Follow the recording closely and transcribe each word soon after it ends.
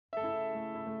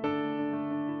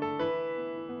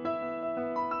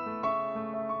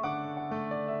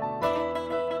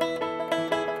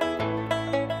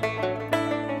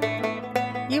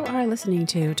You are listening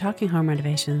to Talking Home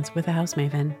Renovations with a House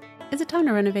Maven. Is it time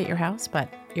to renovate your house,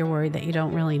 but you're worried that you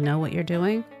don't really know what you're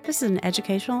doing? This is an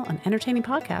educational and entertaining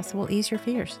podcast that will ease your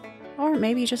fears. Or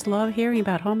maybe you just love hearing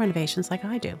about home renovations like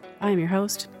I do. I am your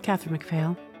host, Catherine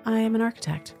McPhail. I am an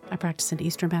architect. I practice in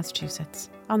Eastern Massachusetts.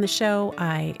 On the show,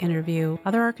 I interview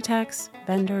other architects,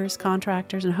 vendors,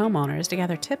 contractors, and homeowners to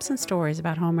gather tips and stories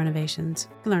about home renovations.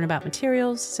 You can learn about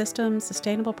materials, systems,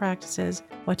 sustainable practices,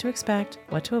 what to expect,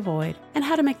 what to avoid, and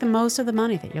how to make the most of the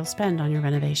money that you'll spend on your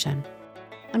renovation.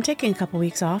 I'm taking a couple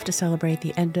weeks off to celebrate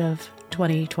the end of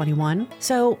 2021,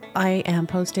 so I am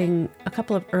posting a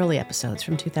couple of early episodes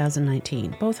from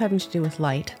 2019, both having to do with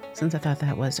light, since I thought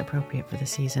that was appropriate for the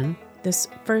season. This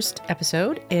first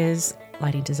episode is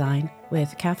lighting design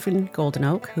with Catherine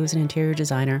Goldenoak, who's an interior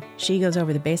designer. She goes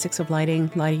over the basics of lighting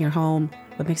your home,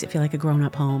 what makes it feel like a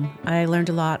grown-up home. I learned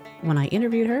a lot when I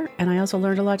interviewed her, and I also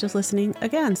learned a lot just listening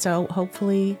again, so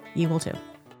hopefully you will too.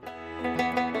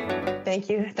 Thank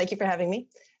you. Thank you for having me.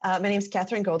 My name is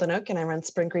Catherine Goldenoak, and I run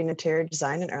Spring Green Interior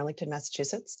Design in Arlington,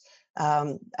 Massachusetts.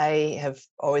 I have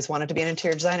always wanted to be an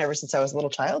interior designer ever since I was a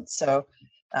little child. So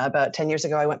about 10 years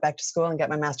ago, I went back to school and got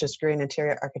my master's degree in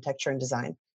interior architecture and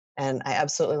design. And I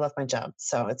absolutely love my job.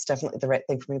 So it's definitely the right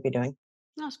thing for me to be doing.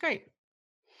 Oh, that's great.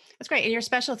 That's great. And your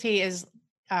specialty is,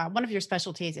 one of your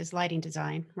specialties is lighting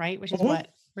design, right? Which is what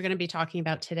we're going to be talking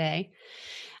about today.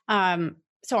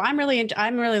 So I'm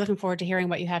really looking forward to hearing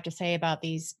what you have to say about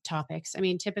these topics. I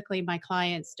mean, typically my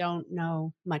clients don't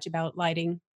know much about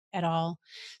lighting at all.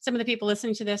 Some of the people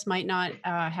listening to this might not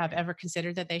have ever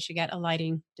considered that they should get a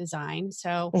lighting design.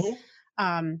 So,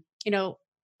 you know,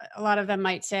 a lot of them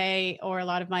might say, or a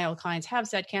lot of my old clients have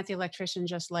said, can't the electrician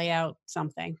just lay out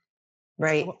something?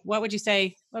 Right. What would you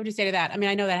say? What would you say to that? I mean,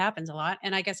 I know that happens a lot,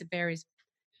 and I guess it varies,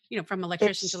 from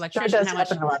electrician to electrician. How much?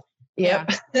 Happen a lot.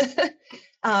 Yep. Yeah.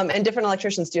 And different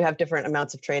electricians do have different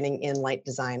amounts of training in light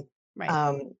design.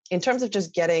 Right. In terms of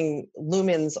just getting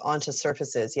lumens onto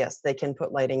surfaces, yes, they can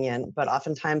put lighting in, but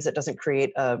oftentimes it doesn't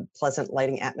create a pleasant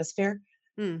lighting atmosphere.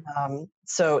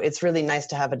 So it's really nice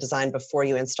to have a design before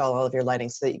you install all of your lighting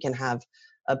so that you can have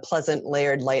a pleasant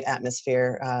layered light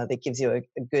atmosphere that gives you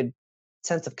a good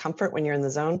sense of comfort when you're in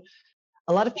the zone.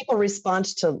 A lot of people respond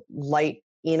to light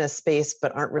in a space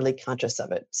but aren't really conscious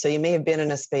of it. So you may have been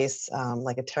in a space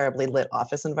like a terribly lit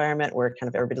office environment where kind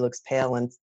of everybody looks pale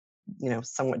and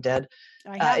somewhat dead.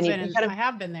 I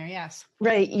have been there, yes.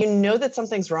 Right. You know that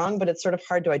something's wrong, but it's sort of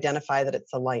hard to identify that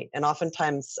it's a light. And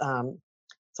oftentimes,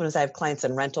 sometimes I have clients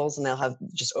in rentals and they'll have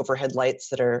just overhead lights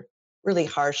that are really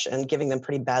harsh and giving them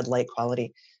pretty bad light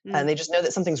quality. And they just know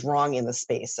that something's wrong in the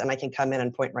space, and I can come in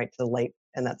and point right to the light,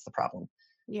 and that's the problem.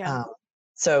 Yeah.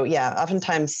 So yeah,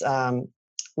 oftentimes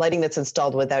lighting that's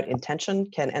installed without intention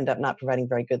can end up not providing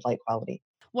very good light quality.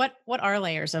 What are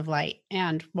layers of light,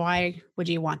 and why would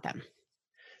you want them?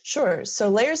 Sure. So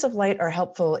layers of light are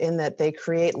helpful in that they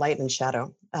create light and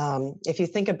shadow. If you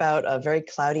think about a very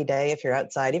cloudy day, if you're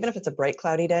outside, even if it's a bright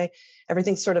cloudy day,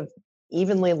 everything's sort of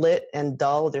evenly lit and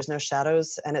dull. There's no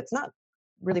shadows, and it's not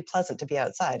really pleasant to be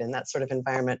outside in that sort of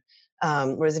environment.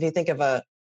 Whereas if you think of a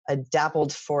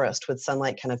dappled forest with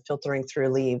sunlight kind of filtering through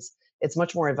leaves, it's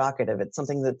much more evocative. It's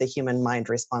something that the human mind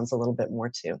responds a little bit more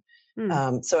to.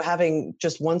 So having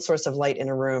just one source of light in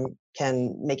a room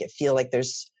can make it feel like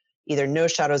there's either no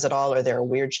shadows at all or there are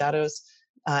weird shadows.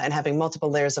 And having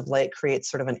multiple layers of light creates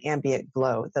sort of an ambient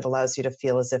glow that allows you to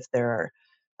feel as if there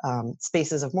are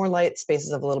spaces of more light,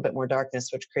 spaces of a little bit more darkness,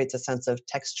 which creates a sense of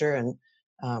texture and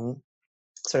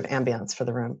sort of ambience for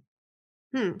the room.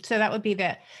 So that would be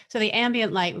the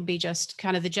ambient light would be just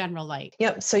kind of the general light.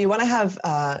 Yep. So you want to have,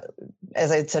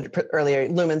 as I said earlier,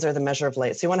 lumens are the measure of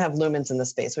light. So you want to have lumens in the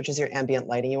space, which is your ambient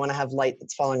lighting. You want to have light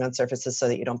that's falling on surfaces so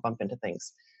that you don't bump into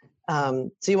things.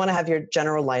 So you want to have your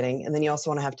general lighting, and then you also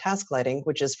want to have task lighting,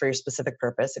 which is for your specific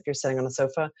purpose. If you're sitting on a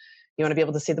sofa, you want to be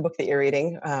able to see the book that you're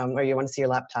reading, or you want to see your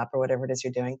laptop or whatever it is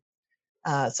you're doing.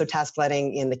 So task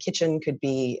lighting in the kitchen could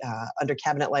be under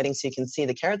cabinet lighting, so you can see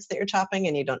the carrots that you're chopping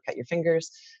and you don't cut your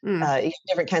fingers. You have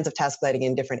different kinds of task lighting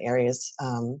in different areas.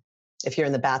 If you're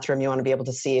in the bathroom, you want to be able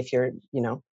to see if you're,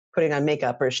 putting on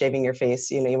makeup or shaving your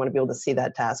face. You want to be able to see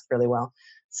that task really well.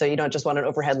 So you don't just want an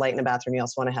overhead light in a bathroom. You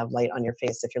also want to have light on your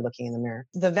face if you're looking in the mirror.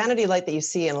 The vanity light that you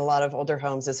see in a lot of older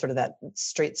homes is sort of that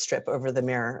straight strip over the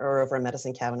mirror or over a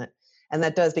medicine cabinet. And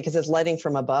that does, because it's lighting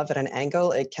from above at an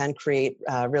angle, it can create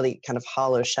really kind of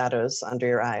hollow shadows under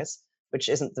your eyes, which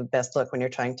isn't the best look when you're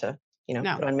trying to,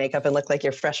 put on makeup and look like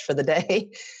you're fresh for the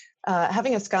day.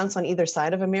 Having a sconce on either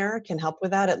side of a mirror can help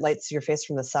with that. It lights your face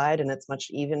from the side, and it's much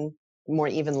more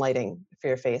even lighting for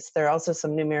your face. There are also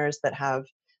some new mirrors that have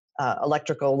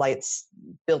electrical lights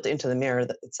built into the mirror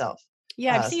itself.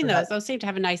 Yeah, I've So seen that those. Those seem to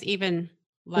have a nice even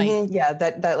light. yeah,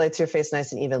 that lights your face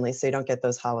nice and evenly, so you don't get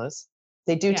those hollows.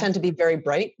 They do Yeah. tend to be very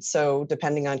bright, so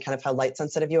depending on kind of how light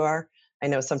sensitive you are, I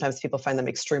know sometimes people find them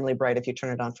extremely bright if you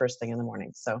turn it on first thing in the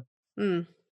morning. So Mm.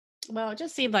 Well, it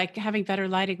just seemed like having better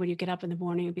lighting when you get up in the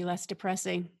morning would be less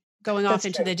depressing. Going off that's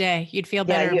into true. the day, you'd feel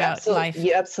Yeah, better about life.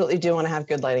 you absolutely do want to have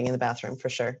good lighting in the bathroom for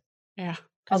sure. Yeah,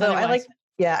 because Although otherwise,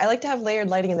 I like to have layered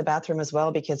lighting in the bathroom as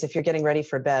well because if you're getting ready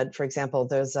for bed, for example,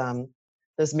 those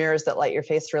mirrors that light your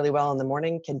face really well in the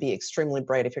morning can be extremely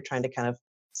bright if you're trying to kind of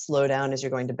slow down as you're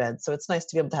going to bed. So it's nice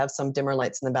to be able to have some dimmer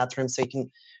lights in the bathroom so you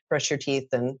can brush your teeth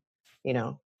and, you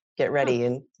know, get huh, ready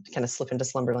and kind of slip into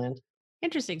slumberland.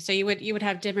 interesting. So you would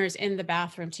have dimmers in the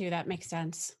bathroom too. That makes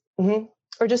sense. hmm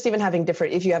Or just even having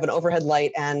different, if you have an overhead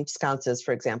light and sconces,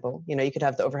 for example, you know, you could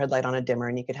have the overhead light on a dimmer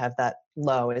and you could have that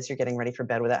low as you're getting ready for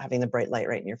bed without having the bright light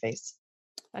right in your face.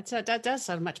 That does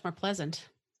sound much more pleasant.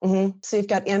 So you've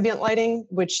got ambient lighting,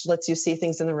 which lets you see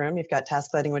things in the room. You've got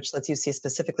task lighting, which lets you see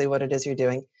specifically what it is you're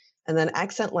doing. And then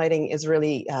accent lighting is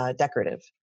really decorative.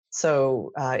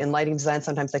 So in lighting design,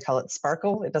 sometimes they call it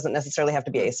sparkle. It doesn't necessarily have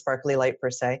to be Hmm. a sparkly light per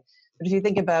se. But if you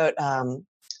think about,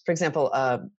 for example,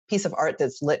 a piece of art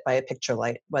that's lit by a picture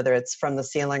light, whether it's from the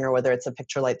ceiling or whether it's a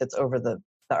picture light that's over the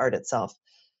art itself,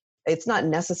 it's not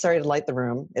necessary to light the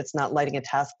room. It's not lighting a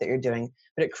task that you're doing,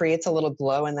 but it creates a little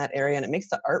glow in that area and it makes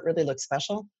the art really look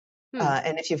special. Hmm.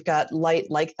 And if you've got light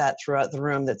like that throughout the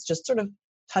room that's just sort of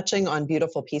touching on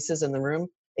beautiful pieces in the room,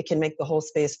 it can make the whole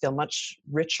space feel much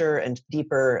richer and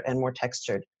deeper and more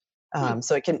textured. Hmm.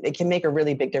 So it can make a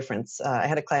really big difference. I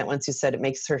had a client once who said it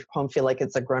makes her home feel like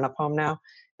it's a grown up home now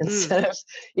Hmm. instead of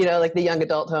like the young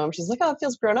adult home. She's like, oh, it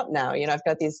feels grown up now. I've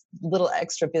got these little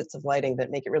extra bits of lighting that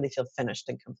make it really feel finished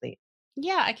and complete.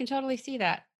 Yeah, I can totally see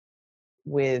that.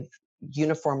 With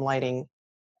uniform lighting,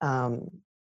 um,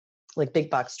 like big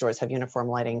box stores have uniform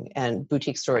lighting and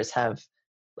boutique stores have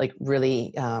like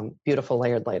really beautiful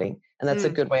layered lighting. And that's a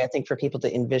Hmm. good way, I think, for people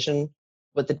to envision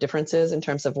what the difference is in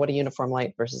terms of what a uniform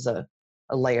light versus a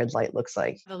layered light looks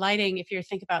like. The lighting, if you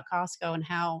think about Costco and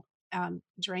how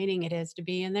draining it is to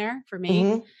be in there for me,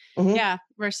 hmm hmm yeah,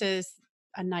 versus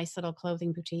a nice little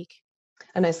clothing boutique.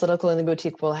 A nice little clothing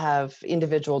boutique will have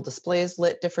individual displays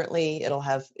lit differently. It'll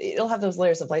have those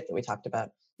layers of light that we talked about.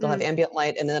 It'll have Mm. ambient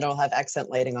light and then it'll have accent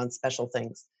lighting on special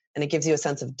things. And it gives you a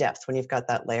sense of depth when you've got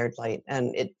that layered light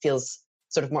and it feels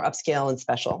sort of more upscale and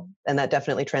special. And that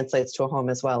definitely translates to a home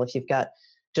as well. If you've got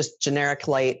just generic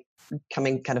light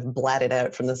coming kind of blatted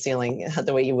out from the ceiling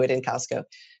the way you would in Costco,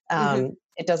 Hmm.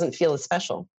 it doesn't feel as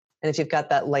special. And if you've got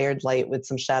that layered light with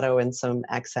some shadow and some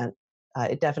accent,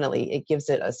 it gives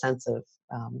it a sense of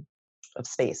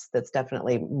space that's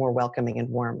definitely more welcoming and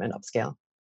warm and upscale.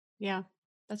 Yeah,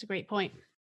 that's a great point.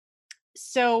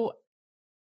 So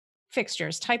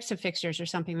fixtures, types of fixtures are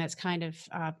something that's kind of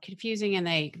confusing, and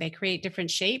they create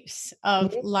different shapes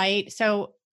of Mhm. light.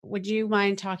 So would you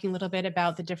mind talking a little bit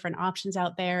about the different options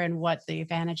out there and what the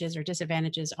advantages or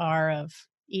disadvantages are of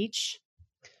each?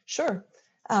 Sure.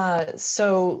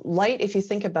 So light, if you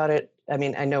think about it, I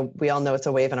mean, I know we all know it's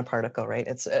a wave and a particle, right?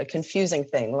 It's a confusing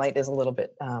thing. Light is a little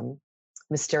bit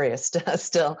mysterious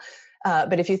still.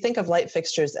 But if you think of light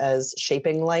fixtures as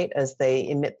shaping light as they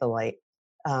emit the light,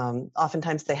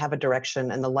 oftentimes they have a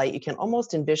direction and the light you can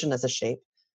almost envision as a shape.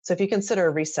 So if you consider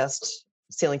a recessed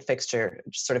ceiling fixture,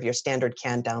 just sort of your standard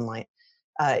can downlight,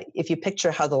 if you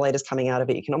picture how the light is coming out of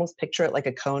it, you can almost picture it like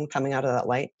a cone coming out of that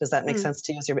light. Does that make Mm. sense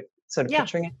to you as you're sort of Yeah.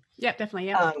 picturing it? Yeah, definitely.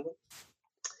 Yep. Um,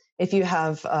 if you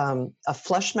have a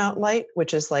flush mount light,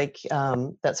 which is like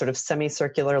that sort of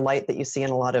semicircular light that you see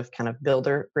in a lot of kind of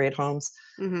builder grade homes,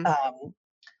 Hmm. um,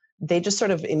 they just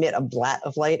sort of emit a blat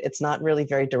of light. It's not really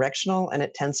very directional and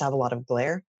it tends to have a lot of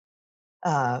glare.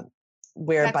 Uh,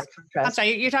 where by I'm contrast,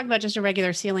 sorry, you're talking about just a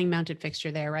regular ceiling mounted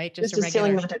fixture there, right? Just just a a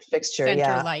ceiling regular mounted fixture, center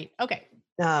yeah. light. Okay.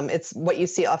 It's what you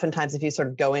see oftentimes if you sort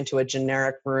of go into a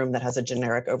generic room that has a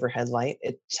generic overhead light.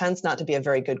 It tends not to be a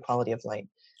very good quality of light.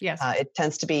 Yes. It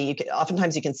tends to be,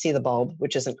 oftentimes you can see the bulb,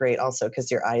 which isn't great also because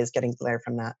your eye is getting glare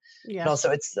from that. But Yes.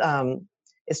 also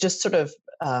it's just sort of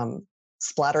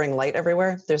splattering light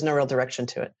everywhere. There's no real direction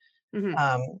to it. Hmm.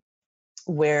 Um,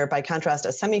 where by contrast,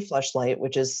 a semi-flush light,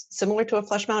 which is similar to a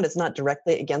flush mount, it's not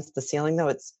directly against the ceiling though.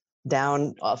 It's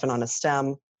down often on a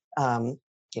stem, um,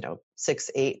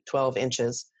 6, 8, 12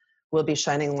 inches, will be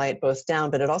shining light both down,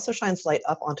 but it also shines light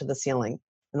up onto the ceiling.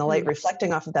 And the light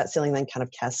reflecting off of that ceiling then kind of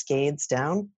cascades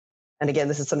down. And again,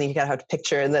 this is something you gotta have to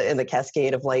picture in the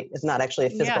cascade of light. It's not actually a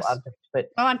physical Yes. object, but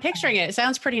Well, I'm picturing it. It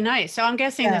sounds pretty nice. So I'm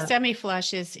guessing the yeah,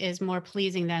 semi-flush is more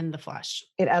pleasing than the flush.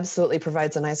 it absolutely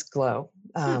provides a nice glow.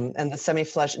 Hmm. And the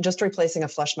semi-flush, just replacing a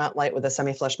flush mount light with a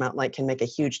semi-flush mount light can make a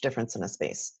huge difference in a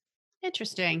space.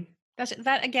 Interesting.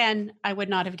 That again, I would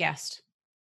not have guessed.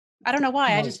 I don't know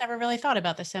why. I Um, just never really thought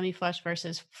about the semi-flush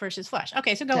versus flush.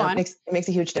 Okay, so go yeah, on. it makes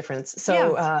a huge difference. Yeah.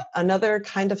 So another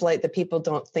kind of light that people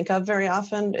don't think of very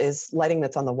often is lighting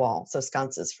that's on the wall. So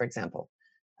sconces, for example.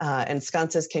 And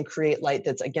sconces can create light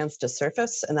that's against a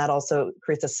surface, and that also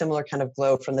creates a similar kind of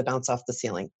glow from the bounce off the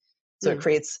ceiling. So it Mm,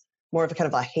 creates more of a kind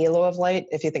of a halo of light.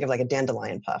 If you think of like a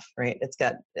dandelion puff, right? It's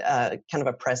got kind of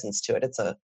a presence to it. It's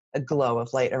a glow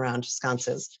of light around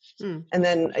sconces. mm, And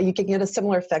then you can get a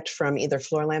similar effect from either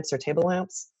floor lamps or table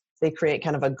lamps. They create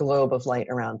kind of a globe of light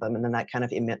around them, and then that kind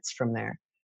of emits from there.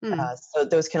 mm. So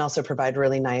those can also provide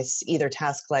really nice either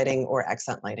task lighting or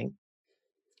accent lighting.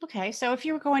 Okay, so if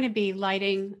you were going to be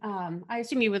lighting, I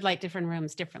assume you would light different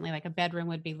rooms differently. Like a bedroom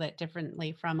would be lit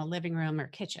differently from a living room or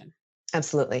kitchen.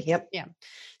 Absolutely. Yep. Yeah.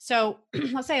 So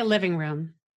let's say a living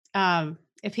room.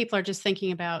 If people are just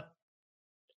thinking about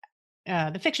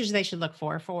the fixtures they should look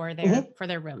for Hmm.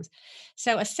 their rooms.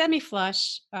 So a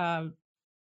semi-flush.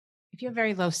 If you have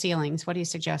very low ceilings, what do you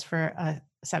suggest for a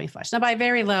semi-flush? Now, by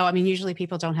very low, I mean usually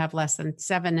people don't have less than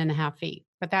 7.5 feet,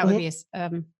 but that would be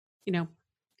Hmm. you know,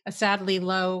 a sadly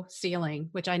low ceiling,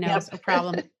 which I know is Yep. a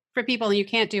problem for people. And you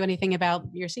can't do anything about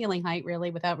your ceiling height really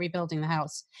without rebuilding the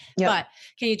house. Yep. But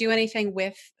can you do anything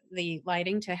with the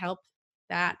lighting to help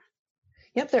that?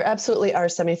 Yep, there absolutely are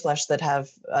semi-flush that have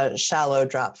a shallow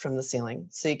drop from the ceiling.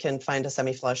 So you can find a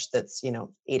semi-flush that's,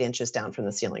 8 inches down from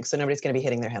the ceiling. So nobody's going to be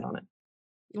hitting their head on it.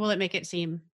 Will it make it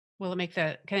seem? Can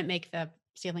it make the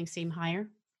ceiling seem higher?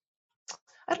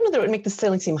 I don't know that it would make the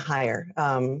ceiling seem higher.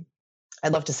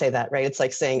 I'd love to say that, right? It's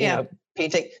like saying, Yeah.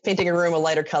 painting a room a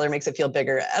lighter color makes it feel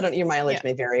bigger. Your Yeah. mileage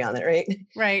may vary on it, right?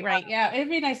 Right, right. Yeah, it'd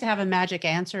be nice to have a magic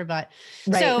answer, Right.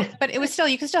 but it was still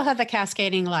you can still have the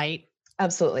cascading light.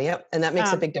 Absolutely. Yep. And that makes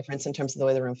a Um, big difference in terms of the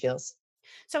way the room feels.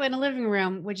 so in a living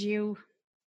room,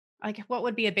 what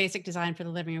would be a basic design for the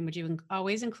living room? Would you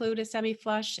always include a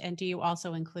semi-flush? And do you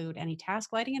also include any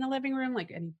task lighting in a living room?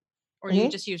 Or do you Hmm.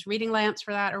 just use reading lamps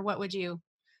for that? Or what would you?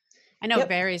 I know it Yep.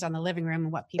 varies on the living room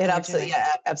and what It people are absolutely, doing.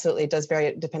 yeah, absolutely. It does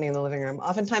vary depending on the living room.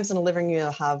 Oftentimes in a living room,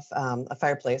 you'll have a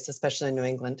fireplace, especially in New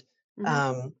England. Hmm.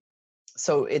 Um,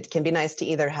 so it can be nice to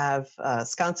either have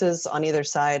sconces on either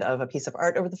side of a piece of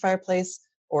art over the fireplace,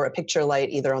 or a picture light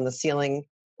either on the ceiling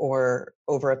or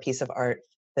over a piece of art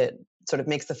that sort of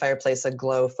makes the fireplace a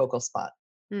glow focal spot.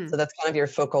 So Mm. that's kind of your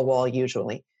focal wall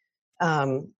usually.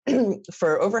 Um,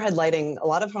 for overhead lighting, a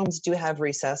lot of homes do have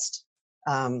recessed,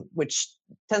 which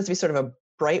tends to be sort of a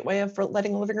bright way of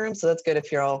lighting a living room. So that's good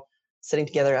if you're all sitting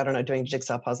together, I don't know, doing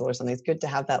jigsaw puzzle or something. It's good to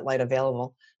have that light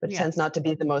available, but it Yeah. tends not to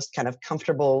be the most kind of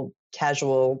comfortable,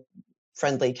 casual,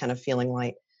 friendly kind of feeling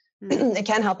light. Mm. It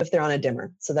can help if they're on a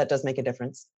dimmer. So that does make a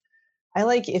difference. I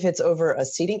like if it's over a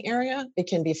seating area, it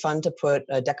can be fun to put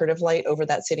a decorative light over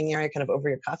that seating area, kind of over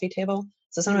your coffee table.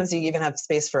 So Mm. sometimes you even have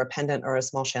space for a pendant or a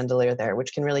small chandelier there,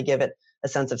 which can really give it a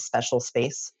sense of special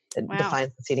space. It Wow.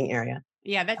 defines the seating area.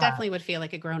 Yeah, that Uh, definitely would feel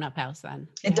like a grown-up house then.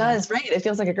 it Yeah. does, right? It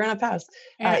feels like a grown up house.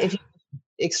 Yeah. If you have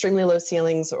extremely low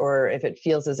ceilings, or if it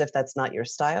feels as if that's not your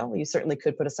style, you certainly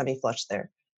could put a semi flush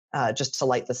there just to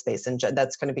light the space. And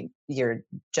that's going to be your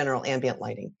general ambient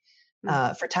lighting.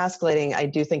 Mm. For task lighting, I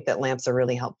do think that lamps are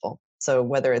really helpful. So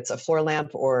whether it's a floor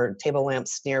lamp or table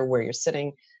lamps near where you're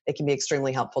sitting, it can be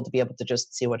extremely helpful to be able to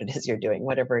just see what it is you're doing,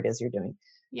 whatever it is you're doing.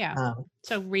 Yeah. Um,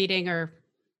 So reading or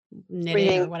knitting or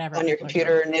Reading whatever on your people are doing.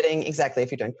 computer, knitting, exactly.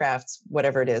 If you're doing crafts,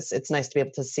 whatever it is, it's nice to be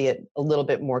able to see it a little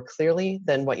bit more clearly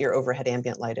than what your overhead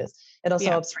ambient light is. It also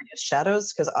Yeah. helps reduce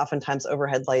shadows because oftentimes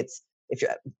overhead lights, if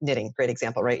you're knitting, great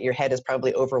example, right? Your head is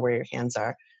probably over where your hands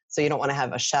are. So you don't want to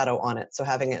have a shadow on it. So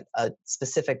having a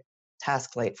specific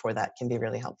task light for that can be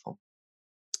really helpful.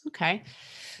 Okay.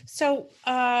 So,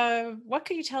 what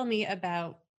could you tell me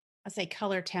about, let's say,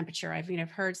 color temperature? I've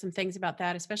heard some things about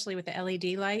that, especially with the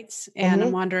LED lights, and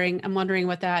Hmm. I'm wondering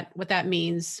what that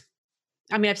means.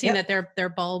 I mean, I've seen Yep. that there are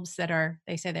bulbs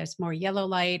they say there's more yellow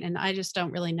light, and I just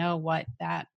don't really know what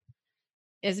that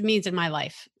means in my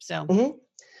life. So, Hmm.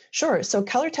 Sure. So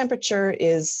color temperature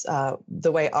is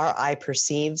the way our eye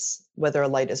perceives whether a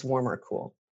light is warm or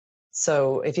cool.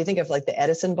 So if you think of like the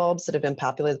Edison bulbs that have been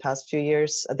popular the past few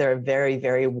years, they're a very,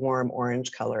 very warm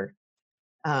orange color.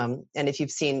 And if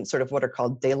you've seen sort of what are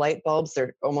called daylight bulbs,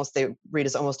 they read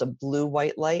as almost a blue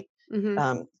white light.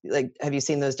 mhm. Like, have you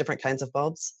seen those different kinds of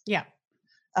bulbs? Yeah.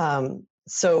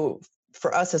 So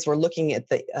for us, as we're looking at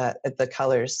the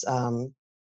colors,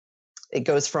 it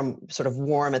goes from sort of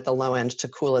warm at the low end to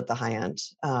cool at the high end.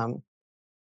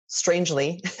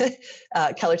 Strangely,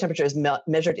 color temperature is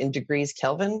measured in degrees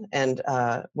Kelvin, and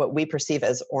what we perceive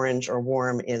as orange or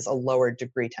warm is a lower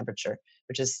degree temperature,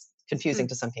 which is confusing Mm.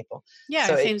 to some people. Yeah,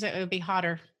 So it it, seems that it would be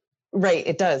hotter. Right.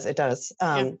 It does. It does.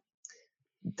 Yeah.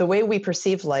 The way we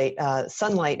perceive light,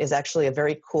 sunlight is actually a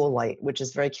very cool light, which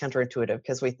is very counterintuitive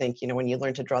because we think, when you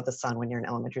learn to draw the sun when you're in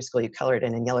elementary school, you color it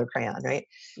in yellow crayon, right?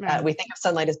 Right. We think of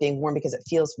sunlight as being warm because it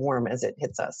feels warm as it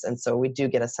hits us. And so we do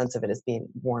get a sense of it as being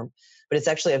warm, but it's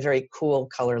actually a very cool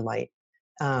color light.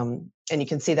 And you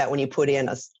can see that when you put in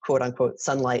a quote unquote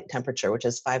sunlight temperature, which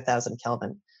is 5,000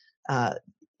 Kelvin.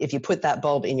 If you put that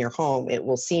bulb in your home, it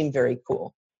will seem very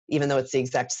cool, even though it's the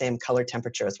exact same color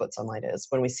temperature as what sunlight is.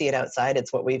 When we see it outside,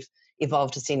 it's what we've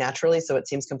evolved to see naturally, so it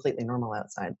seems completely normal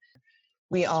outside.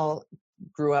 We all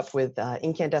grew up with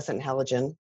incandescent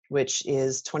halogen, which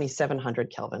is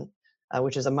 2,700 Kelvin,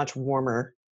 which is a much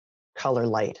warmer color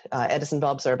light. Edison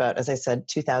bulbs are about, as I said,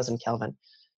 2,000 Kelvin.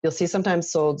 You'll see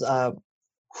sometimes sold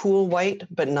cool white,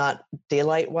 but not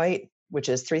daylight white, which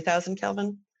is 3,000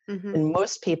 Kelvin. Mm-hmm. And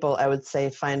most people, I would say,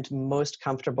 find most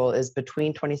comfortable is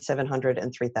between 2,700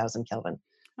 and 3,000 Kelvin.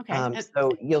 Okay.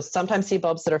 So you'll sometimes see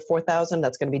bulbs that are 4,000.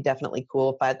 That's going to be definitely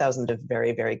cool. 5,000 is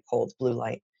very, very cold blue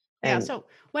light. Yeah. And So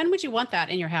when would you want that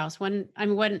in your house? When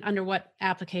under what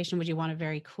application would you want a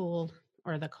very cool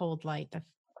or the cold light, the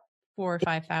 4 or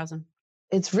 5,000?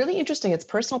 it's really interesting. It's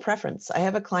personal preference. I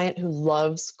have a client who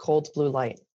loves cold blue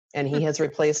light, and he has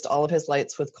replaced all of his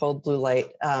lights with cold blue light.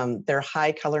 They're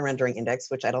high color rendering index,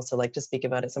 which I'd also like to speak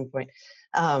about at some point.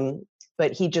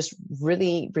 But he just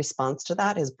really responds to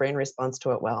that. His brain responds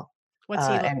to it well.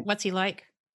 And What's he like?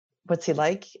 what's he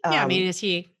like? Yeah. I mean,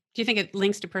 do you think it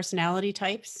links to personality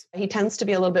types? He tends to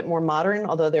be a little bit more modern,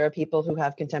 although there are people who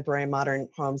have contemporary modern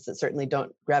homes that certainly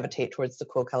don't gravitate towards the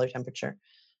cool color temperature.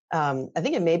 I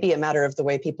think it may be a matter of the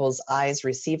way people's eyes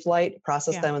receive light,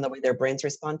 process them, and the way their brains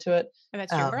respond to it. Oh,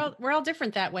 that's true. We're all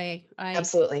different that way.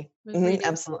 Absolutely.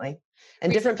 Absolutely.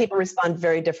 And different people respond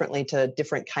very differently to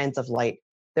different kinds of light.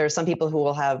 There are some people who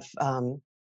will have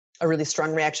a really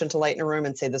strong reaction to light in a room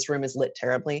and say, this room is lit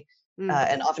terribly.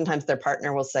 And oftentimes their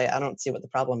partner will say, I don't see what the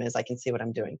problem is. I can see what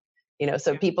I'm doing.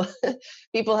 So people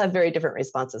have very different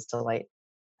responses to light.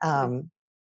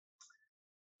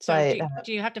 So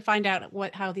do you have to find out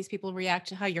how these people react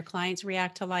to how your clients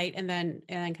react to light and then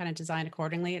kind of design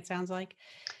accordingly, it sounds like?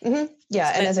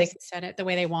 Yeah. And as I said it the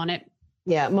way they want it.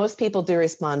 Yeah, most people do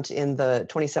respond in the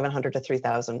 2,700 to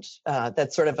 3,000.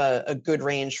 That's sort of a good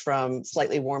range from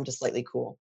slightly warm to slightly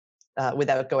cool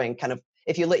without going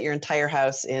if you lit your entire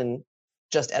house in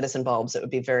just Edison bulbs, it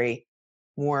would be very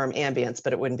warm ambience,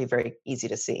 but it wouldn't be very easy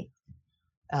to see.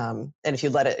 And if you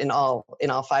let it in all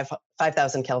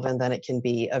 5,000 Kelvin, then it can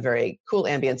be a very cool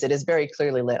ambience. It is very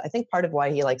clearly lit. I think part of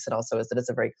why he likes it also is that it's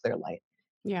a very clear light.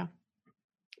 Yeah.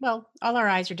 Well, all our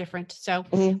eyes are different. So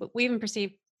we even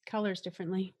perceive colors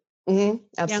differently.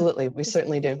 Absolutely. We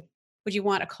certainly do. Would you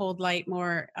want a cold light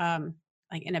more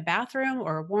like in a bathroom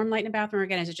or a warm light in a bathroom? Or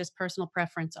again, is it just personal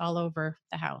preference all over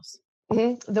the house?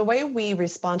 The way we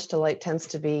respond to light tends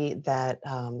to be that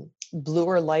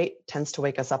bluer light tends to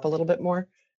wake us up a little bit more.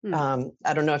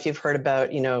 I don't know if you've heard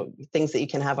about, things that you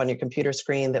can have on your computer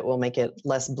screen that will make it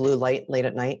less blue light late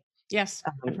at night. Yes,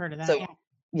 I've heard of that. So,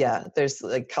 yeah, there's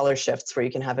like color shifts where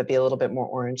you can have it be a little bit more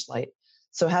orange light.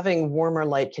 So having warmer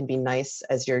light can be nice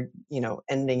as you're,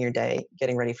 ending your day,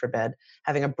 getting ready for bed.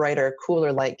 Having a brighter,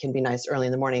 cooler light can be nice early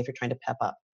in the morning if you're trying to pep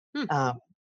up.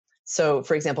 So,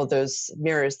 for example, those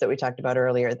mirrors that we talked about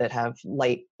earlier that have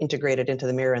light integrated into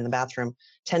the mirror in the bathroom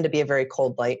tend to be a very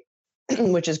cold light,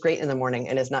 which is great in the morning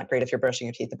and is not great if you're brushing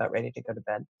your teeth about ready to go to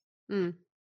bed.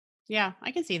 Yeah,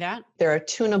 I can see that. There are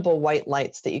tunable white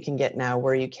lights that you can get now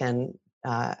where you can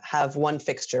have one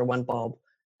fixture, one bulb.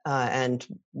 And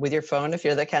with your phone, if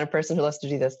you're the kind of person who loves to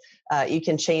do this, you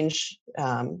can change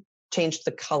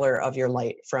the color of your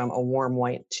light from a warm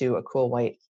white to a cool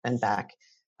white and back.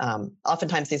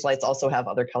 Oftentimes these lights also have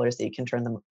other colors that you can turn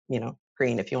them,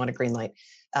 green if you want a green light.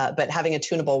 But having a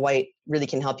tunable white really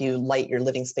can help you light your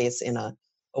living space in a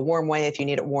warm way if you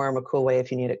need it warm, a cool way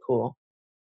if you need it cool.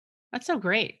 That's so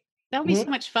great. That would be so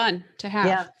much fun to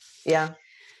have. Yeah.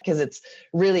 Because it's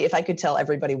really, if I could tell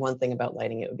everybody one thing about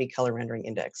lighting, it would be color rendering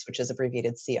index, which is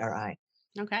abbreviated CRI.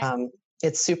 Okay.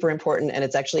 It's super important, and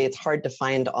it's hard to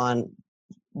find on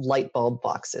light bulb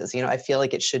boxes. I feel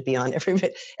like it should be on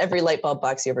every light bulb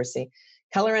box you ever see.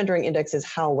 Color rendering index is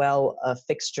how well a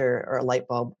fixture or a light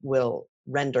bulb will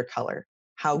render color.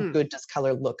 How good does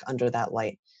color look under that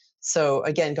light? So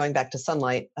again, going back to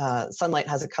sunlight, sunlight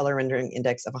has a color rendering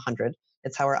index of 100.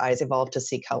 It's how our eyes evolved to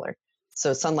see color.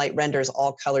 So sunlight renders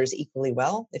all colors equally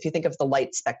well. If you think of the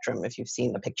light spectrum, if you've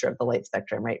seen a picture of the light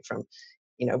spectrum, right, from,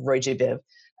 Roy G. Biv,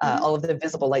 all of the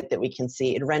visible light that we can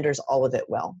see, it renders all of it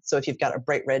well. So if you've got a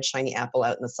bright red, shiny apple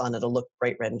out in the sun, it'll look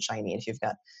bright red and shiny. And if you've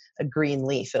got a green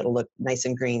leaf, it'll look nice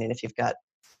and green. And if you've got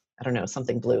I don't know,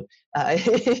 something blue.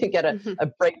 You get Mhm. a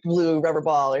bright blue rubber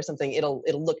ball or something, it'll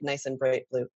look nice and bright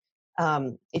blue.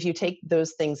 If you take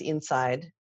those things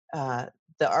inside, uh,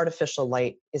 the artificial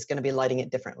light is going to be lighting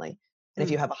it differently. And if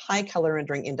Mm. you have a high color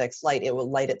rendering index light, it will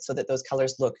light it so that those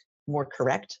colors look more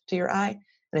correct to your eye.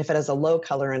 And if it has a low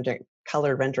color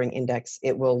rendering index,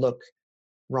 it will look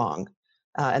wrong.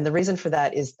 And the reason for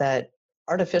that is that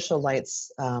artificial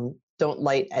lights don't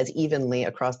light as evenly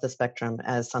across the spectrum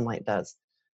as sunlight does.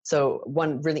 So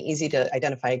one really easy to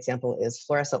identify example is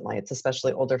fluorescent lights,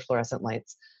 especially older fluorescent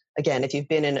lights. Again, if you've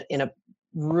been in a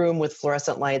room with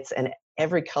fluorescent lights and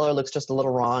every color looks just a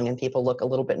little wrong and people look a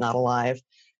little bit not alive,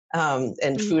 and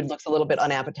Mm. food looks a little bit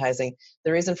unappetizing,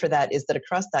 the reason for that is that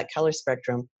across that color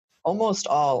spectrum, almost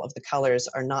all of the colors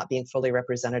are not being fully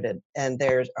represented. And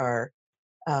there are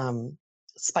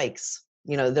spikes.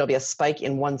 There'll be a spike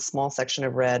in one small section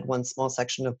of red, one small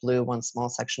section of blue, one small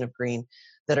section of green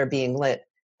that are being lit,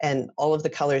 and all of the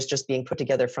colors just being put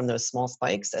together from those small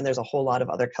spikes. And there's a whole lot of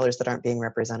other colors that aren't being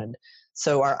represented.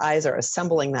 So our eyes are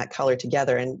assembling that color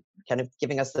together and kind of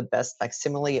giving us the best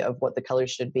facsimile of what the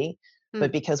colors should be. But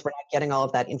Mm. because we're not getting all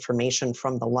of that information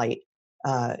from the light,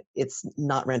 it's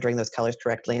not rendering those colors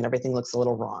correctly, and everything looks a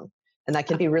little wrong. And that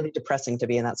can be really depressing to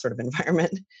be in that sort of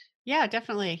environment. Yeah,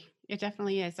 definitely. It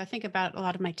definitely is. I think about a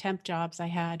lot of my temp jobs I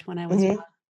had when I was young. Hmm.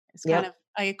 It's kind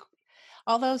Yep. of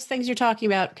all those things you're talking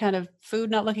about, kind of food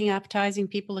not looking appetizing,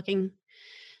 people looking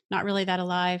not really that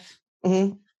alive.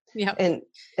 Hmm. Yep.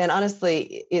 And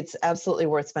honestly, it's absolutely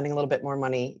worth spending a little bit more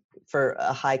money for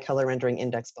a high color rendering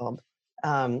index bulb.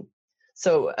 Um,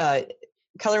 so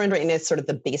color rendering is sort of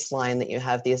the baseline that you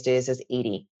have these days is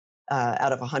 80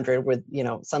 out of 100, with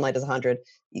sunlight is 100.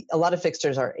 A lot of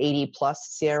fixtures are 80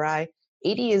 plus CRI.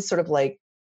 80 is sort of like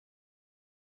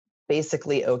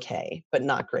basically okay, but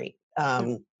not great.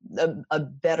 Mm. A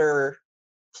better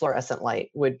fluorescent light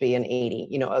would be an 80.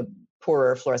 A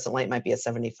poorer fluorescent light might be a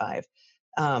 75.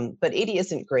 But 80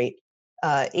 isn't great.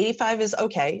 85 is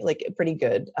okay, like pretty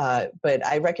good. But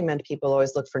I recommend people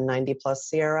always look for 90 plus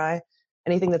CRI.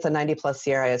 Anything that's a 90 plus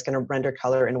CRI is going to render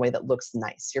color in a way that looks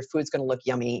nice. Your food's going to look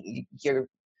yummy. Your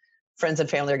friends and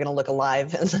family are going to look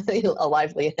alive and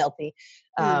lively and healthy.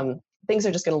 Mm. Things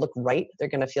are just going to look right. They're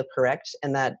going to feel correct,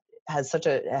 and that has such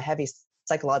a heavy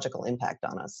psychological impact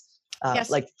on us. Yes.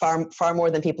 Like far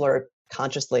more than people are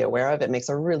consciously aware of. It makes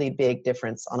a really big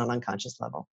difference on an unconscious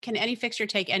level. Can any fixture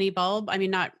take any bulb? I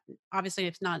mean, not obviously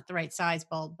it's not the right size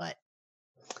bulb, but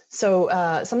So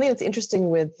something that's interesting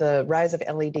with the rise of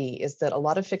LED is that a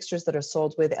lot of fixtures that are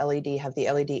sold with LED have the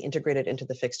LED integrated into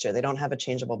the fixture. They don't have a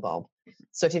changeable bulb.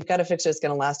 So if you've got a fixture that's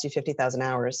going to last you 50,000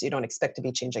 hours, you don't expect to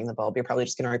be changing the bulb. You're probably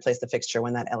just going to replace the fixture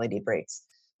when that LED breaks.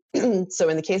 So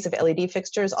in the case of LED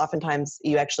fixtures, oftentimes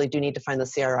you actually do need to find the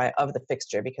CRI of the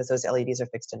fixture because those LEDs are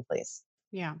fixed in place.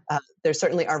 yeah. There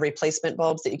certainly are replacement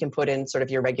bulbs that you can put in sort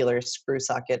of your regular screw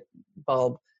socket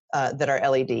bulb that are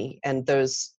LED, and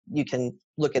those you can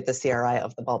look at the CRI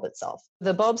of the bulb itself.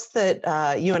 The bulbs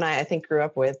that you and I think, grew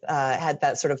up with had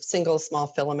that sort of single small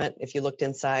filament. If you looked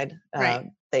inside, Right.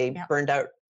 they Yeah. burned out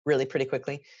really pretty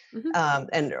quickly, Hmm.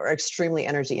 and are extremely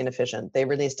energy inefficient. They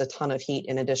released a ton of heat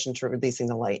in addition to releasing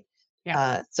the light.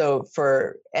 Yeah. So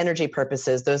for energy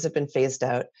purposes, those have been phased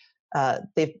out.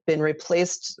 They've been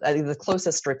replaced. I think the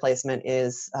closest replacement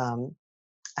is a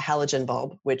halogen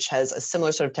bulb, which has a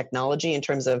similar sort of technology in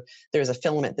terms of there's a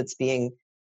filament that's being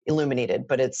illuminated,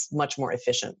 but it's much more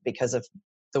efficient because of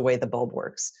the way the bulb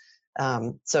works.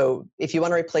 So if you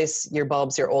want to replace your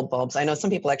bulbs, your old bulbs, I know some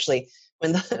people actually,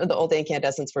 when the old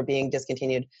incandescents were being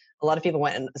discontinued, a lot of people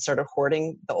went and started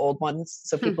hoarding the old ones.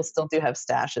 So people still do have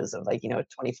stashes of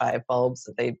 25 bulbs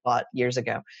that they bought years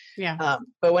ago. Yeah.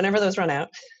 But whenever those run out,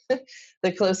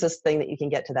 the closest thing that you can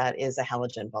get to that is a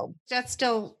halogen bulb. That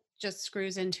still just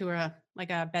screws into a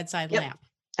bedside Yep, lamp.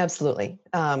 absolutely.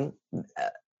 Uh,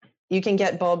 you can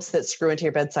get bulbs that screw into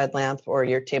your bedside lamp or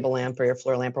your table lamp or your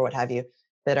floor lamp or what have you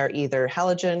that are either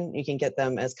halogen. You can get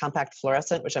them as compact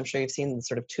fluorescent, which I'm sure you've seen, the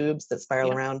sort of tubes that spiral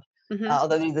Yeah. around. Hmm.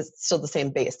 Although they're still the same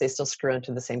base, they still screw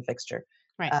into the same fixture.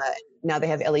 Right. Uh, Now they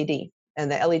have LED, and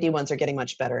the LED ones are getting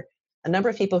much better. A number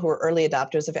of people who were early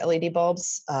adopters of LED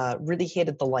bulbs really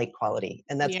hated the light quality,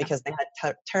 and that's Yeah. because they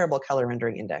had terrible color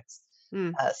rendering index.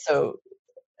 Mm. So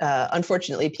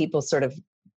unfortunately, people sort of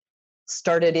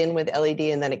started in with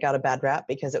LED and then it got a bad rap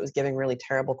because it was giving really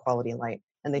terrible quality light.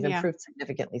 And they've Yeah. improved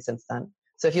significantly since then.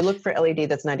 So if you look for LED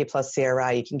that's 90 plus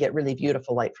CRI, you can get really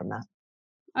beautiful light from that.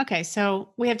 Okay.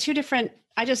 So we have two different.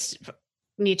 I just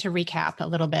need to recap a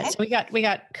little bit. Okay. So we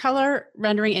got color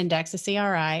rendering index, the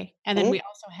CRI, and then Mhm. we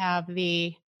also have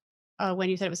the when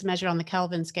you said it was measured on the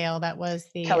Kelvin scale, that was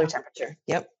the Color temperature.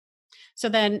 Yep. So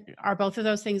then are both of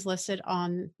those things listed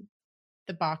on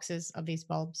the boxes of these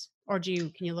bulbs? Or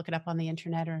can you look it up on the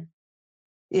internet or?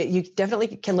 You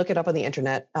definitely can look it up on the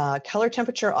internet. Color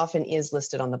temperature often is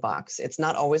listed on the box. It's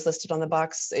not always listed on the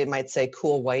box. It might say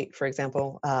cool white, for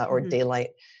example, or daylight,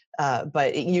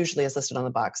 but it usually is listed on the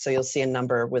box. So you'll see a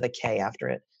number with a K after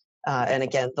it. And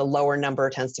again, the lower number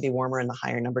tends to be warmer and the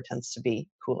higher number tends to be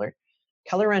cooler.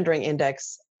 Color rendering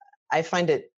index, I find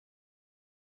it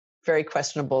very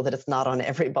questionable that it's not on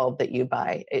every bulb that you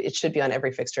buy. It should be on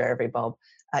every fixture, every bulb.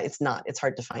 It's not. It's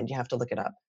hard to find. You have to look it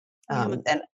up. And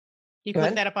you can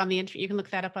look that up on the internet. You can look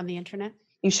that up on the internet.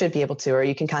 You should be able to, or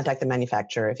you can contact the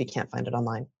manufacturer if you can't find it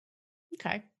online.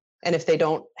 Okay. And if they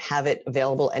don't have it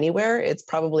available anywhere, it's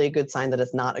probably a good sign that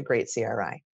it's not a great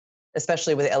CRI,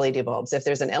 especially with LED bulbs. If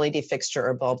there's an LED fixture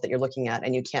or bulb that you're looking at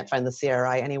and you can't find the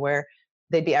CRI anywhere,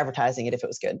 they'd be advertising it if it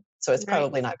was good. So it's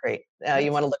probably not great.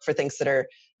 You want to look for things that are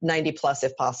 90 plus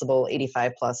if possible,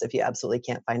 85 plus if you absolutely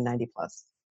can't find 90 plus.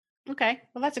 Okay.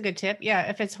 Well, that's a good tip. Yeah.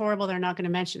 If it's horrible, they're not going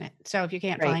to mention it. So if you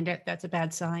can't find it, that's a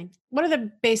bad sign. What are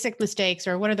the basic mistakes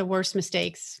or what are the worst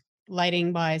mistakes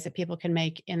lighting wise that people can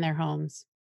make in their homes?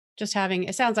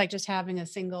 It sounds like just having a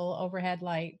single overhead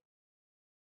light.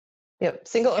 Yep.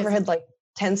 Single overhead light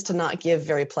tends to not give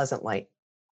very pleasant light.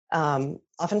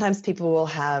 Oftentimes people will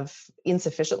have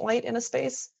insufficient light in a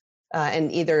space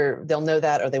and either they'll know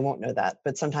that or they won't know that.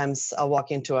 But sometimes I'll walk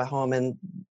into a home and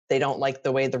they don't like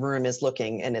the way the room is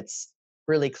looking and it's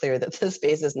really clear that the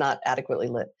space is not adequately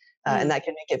lit. And that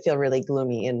can make it feel really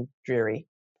gloomy and dreary.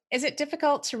 Is it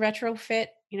difficult to retrofit?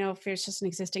 If there's just an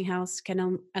existing house, can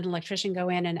an electrician go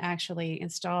in and actually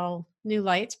install new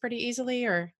lights pretty easily,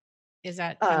 or is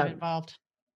that kind of involved?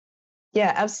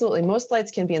 Yeah, absolutely. Most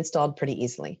lights can be installed pretty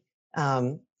easily.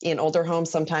 In older homes,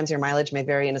 sometimes your mileage may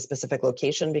vary in a specific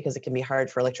location because it can be hard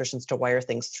for electricians to wire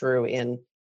things through in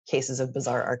cases of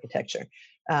bizarre architecture.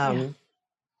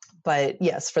 But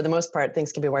yes, for the most part,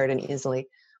 things can be wired in easily.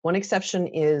 One exception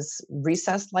is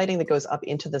recessed lighting that goes up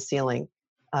into the ceiling.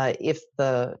 If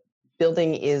the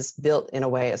building is built in a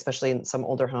way, especially in some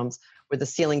older homes, where the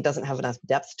ceiling doesn't have enough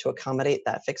depth to accommodate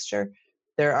that fixture,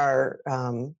 there are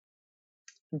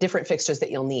different fixtures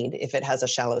that you'll need if it has a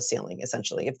shallow ceiling,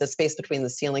 essentially. If the space between the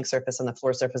ceiling surface and the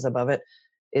floor surface above it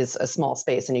is a small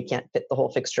space and you can't fit the whole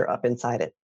fixture up inside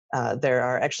it, there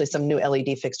are actually some new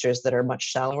LED fixtures that are much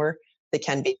shallower. They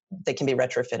can be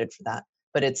retrofitted for that,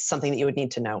 but it's something that you would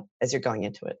need to know as you're going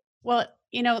into it. Well,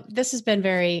 this has been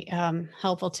very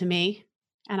helpful to me,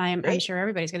 and I'm sure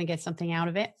everybody's going to get something out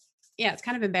of it. Yeah, it's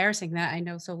kind of embarrassing that I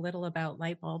know so little about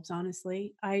light bulbs,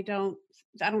 honestly. I don't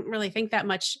really think that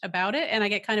much about it, and I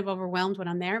get kind of overwhelmed when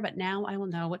I'm there, but now I will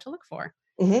know what to look for.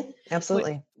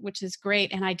 Absolutely. Which is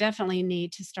great, and I definitely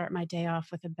need to start my day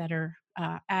off with a better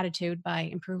attitude by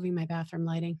improving my bathroom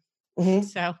lighting.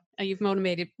 So you've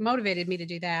motivated me to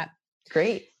do that.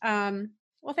 Great.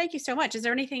 Well, thank you so much. Is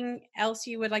there anything else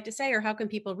you would like to say, or how can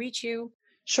people reach you?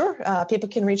 Sure. People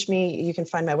can reach me. You can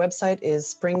find my website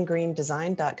is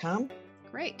springgreendesign.com.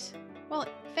 Great. Well,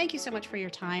 thank you so much for your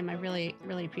time. I really,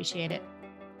 really appreciate it.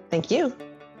 Thank you.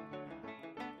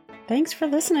 Thanks for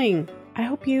listening. I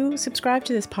hope you subscribe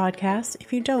to this podcast.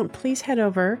 If you don't, please head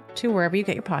over to wherever you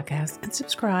get your podcasts and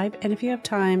subscribe. And if you have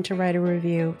time to write a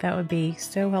review, that would be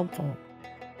so helpful.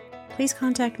 Please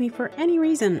contact me for any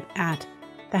reason at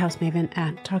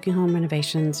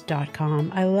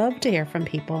thehousemaven@talkinghomerenovations.com. I love to hear from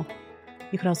people.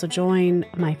 You could also join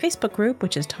my Facebook group,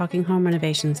 which is Talking Home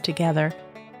Renovations Together.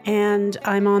 And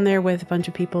I'm on there with a bunch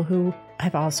of people who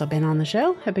have also been on the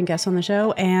show, have been guests on the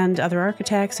show, and other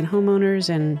architects and homeowners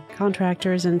and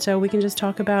contractors. And so we can just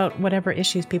talk about whatever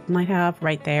issues people might have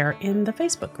right there in the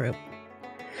Facebook group.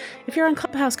 If you're on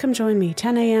Clubhouse, come join me,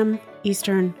 10 a.m.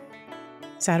 Eastern,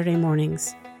 Saturday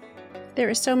mornings. There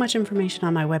is so much information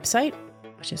on my website,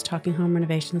 which is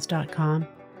talkinghomerenovations.com.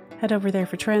 Head over there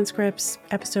for transcripts,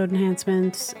 episode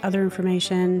enhancements, other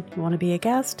information. You want to be a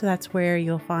guest? That's where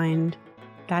you'll find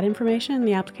that information in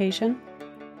the application.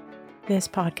 This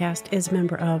podcast is a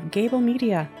member of Gable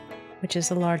Media, which is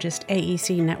the largest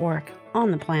AEC network on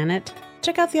the planet.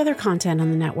 Check out the other content on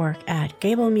the network at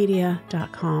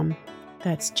gablemedia.com.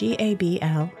 That's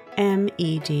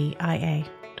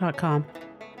GABLMEDIA.com.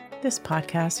 This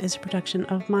podcast is a production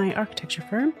of my architecture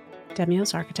firm,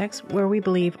 Demios Architects, where we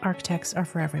believe architects are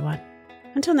for everyone.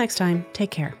 Until next time,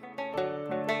 take care.